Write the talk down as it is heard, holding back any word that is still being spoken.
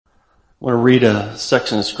I want to read a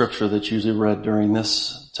section of scripture that's usually read during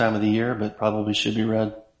this time of the year, but probably should be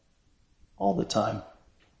read all the time.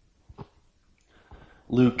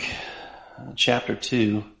 Luke chapter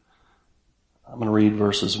 2, I'm going to read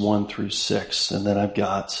verses 1 through 6, and then I've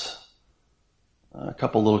got a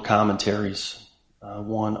couple little commentaries,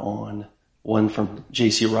 one from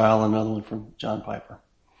J.C. Ryle and another one from John Piper.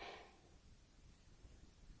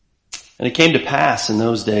 And it came to pass in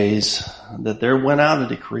those days that there went out a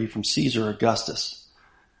decree from Caesar Augustus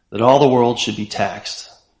that all the world should be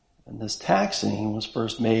taxed. And this taxing was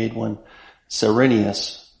first made when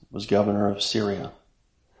Cyrenius was governor of Syria.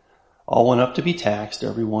 All went up to be taxed,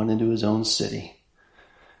 everyone into his own city.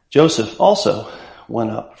 Joseph also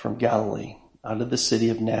went up from Galilee, out of the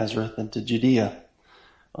city of Nazareth into Judea,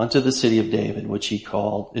 unto the city of David, which is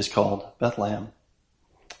called Bethlehem,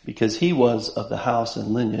 because he was of the house and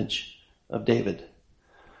lineage of David,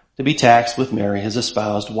 to be taxed with Mary, his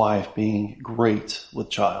espoused wife, being great with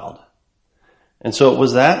child. And so it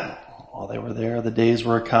was that, while they were there, the days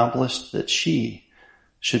were accomplished that she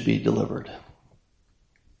should be delivered.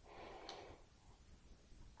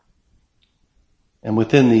 And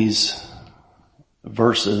within these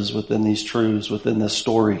verses, within these truths, within this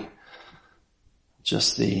story,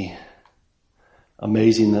 just the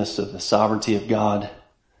amazingness of the sovereignty of God,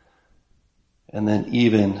 and then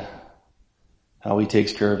even how he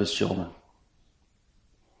takes care of his children.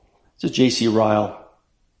 It's a J.C. Ryle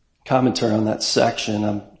commentary on that section.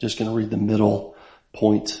 I'm just going to read the middle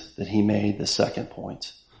point that he made, the second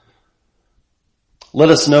point. Let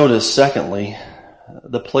us notice, secondly,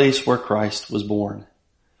 the place where Christ was born.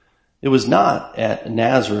 It was not at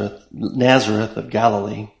Nazareth of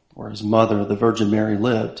Galilee, where his mother, the Virgin Mary,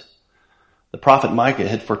 lived. The prophet Micah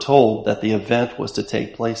had foretold that the event was to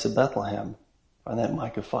take place at Bethlehem. Find that in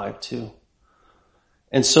Micah 5:2.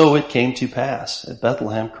 And so it came to pass. At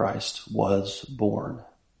Bethlehem, Christ was born.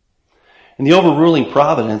 And the overruling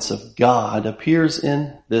providence of God appears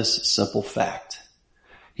in this simple fact.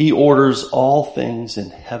 He orders all things in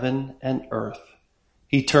heaven and earth.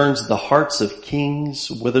 He turns the hearts of kings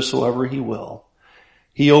whithersoever he will.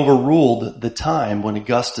 He overruled the time when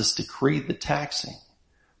Augustus decreed the taxing.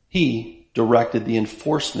 He directed the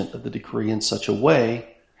enforcement of the decree in such a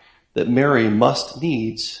way that Mary must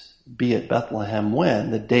needs be at Bethlehem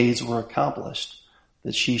when the days were accomplished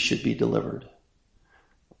that she should be delivered.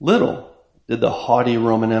 Little did the haughty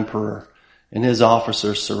Roman emperor and his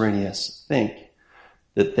officer Cyrenius think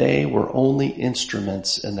that they were only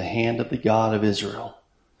instruments in the hand of the God of Israel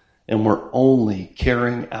and were only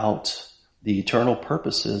carrying out the eternal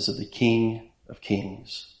purposes of the King of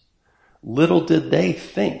Kings. Little did they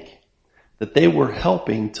think that they were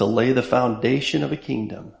helping to lay the foundation of a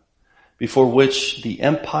kingdom before which the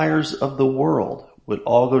empires of the world would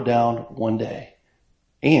all go down one day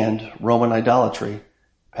and Roman idolatry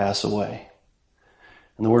pass away.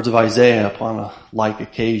 In the words of Isaiah, upon a like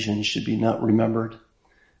occasion should be not remembered.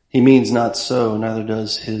 He means not so, neither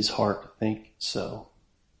does his heart think so.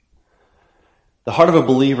 The heart of a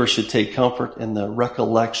believer should take comfort in the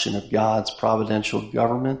recollection of God's providential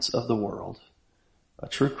government of the world. A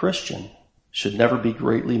true Christian should never be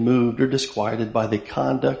greatly moved or disquieted by the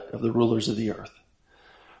conduct of the rulers of the earth.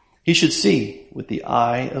 He should see with the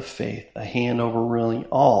eye of faith a hand overruling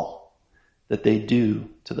all that they do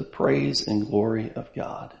to the praise and glory of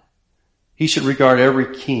God. He should regard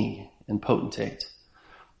every king and potentate,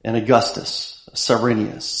 an Augustus, a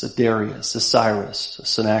Cyrenius, a Darius, a Cyrus, a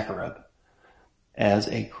Sennacherib, as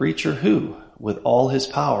a creature who, with all his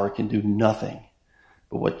power, can do nothing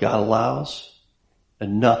but what God allows,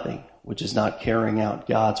 and nothing which is not carrying out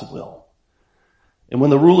God's will. And when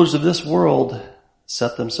the rulers of this world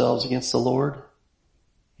set themselves against the Lord,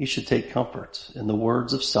 he should take comfort in the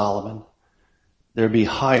words of Solomon, there be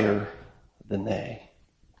higher than they.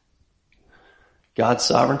 God's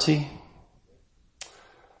sovereignty.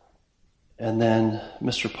 And then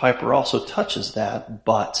Mr. Piper also touches that,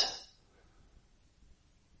 but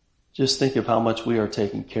just think of how much we are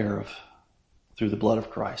taken care of through the blood of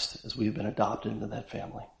Christ as we have been adopted into that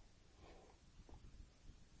family.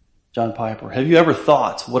 John Piper, have you ever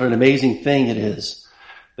thought what an amazing thing it is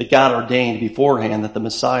that God ordained beforehand that the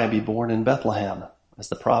Messiah be born in Bethlehem, as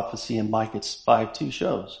the prophecy in Micah 5:2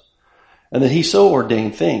 shows, and that he so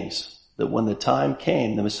ordained things that when the time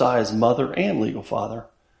came, the Messiah's mother and legal father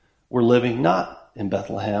were living not in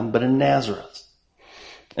Bethlehem, but in Nazareth,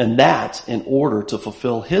 and that in order to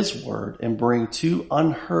fulfill his word and bring two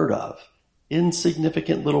unheard of,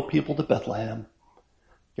 insignificant little people to Bethlehem,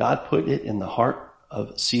 God put it in the heart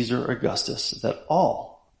of Caesar Augustus that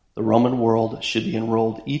all the Roman world should be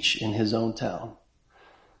enrolled each in his own town.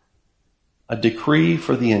 a decree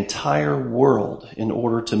for the entire world in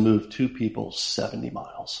order to move two people 70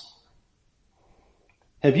 miles.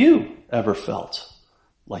 Have you ever felt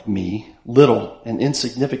like me, little and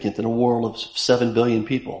insignificant in a world of 7 billion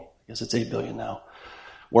people? I guess it's 8 billion now,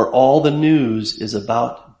 where all the news is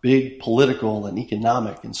about big political and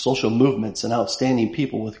economic and social movements and outstanding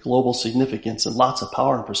people with global significance and lots of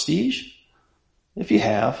power and prestige? If you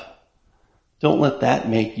have, don't let that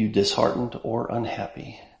make you disheartened or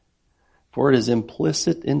unhappy. For it is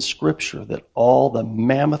implicit in Scripture that all the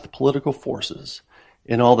mammoth political forces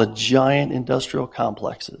and all the giant industrial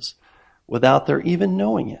complexes, without their even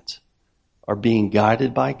knowing it, are being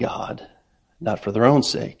guided by God, not for their own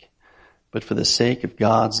sake, but for the sake of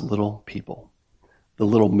God's little people. The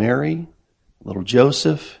little Mary, little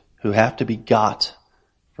Joseph, who have to be got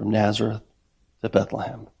from Nazareth to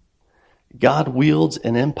Bethlehem. God wields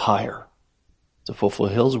an empire to fulfill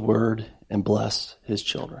his word and bless his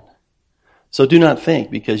children. So do not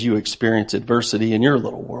think, because you experience adversity in your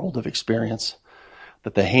little world of experience,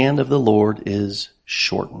 that the hand of the Lord is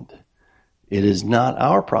shortened. It is not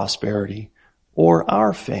our prosperity or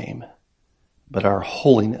our fame, but our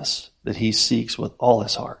holiness that he seeks with all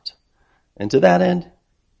his heart. And to that end,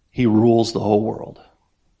 he rules the whole world.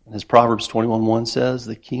 And as Proverbs 21:1 says,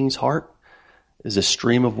 the king's heart is a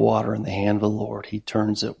stream of water in the hand of the Lord. He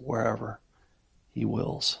turns it wherever he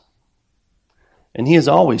wills. And he is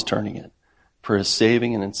always turning it for his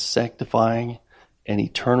saving and sanctifying and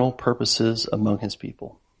eternal purposes among his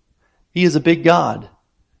people. He is a big God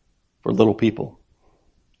for little people.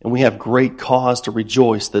 And we have great cause to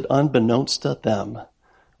rejoice that unbeknownst to them,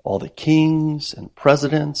 all the kings and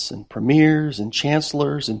presidents and premiers and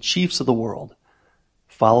chancellors and chiefs of the world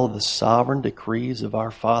follow the sovereign decrees of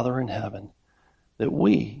our Father in heaven, that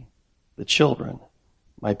we, the children,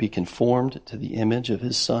 might be conformed to the image of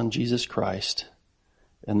his Son, Jesus Christ,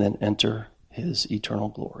 and then enter his eternal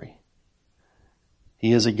glory.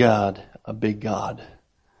 He is a God, a big God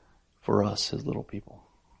for us, his little people.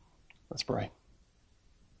 Let's pray.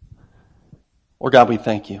 Lord God, we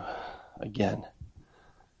thank you again.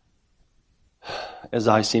 As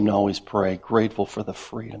I seem to always pray, grateful for the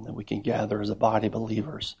freedom that we can gather as a body of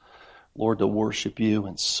believers, Lord, to worship you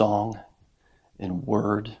in song, in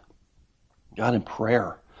word, God, in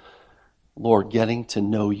prayer. Lord, getting to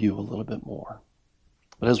know you a little bit more.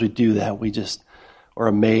 But as we do that, we just are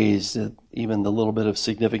amazed at even the little bit of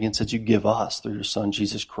significance that you give us through your Son,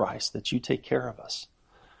 Jesus Christ, that you take care of us.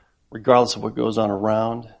 Regardless of what goes on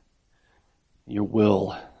around, your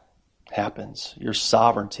will happens. Your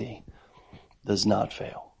sovereignty does not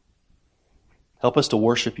fail. Help us to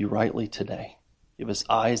worship you rightly today. Give us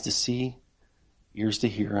eyes to see, ears to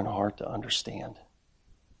hear, and a heart to understand.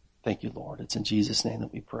 Thank you, Lord. It's in Jesus' name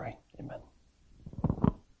that we pray. Amen.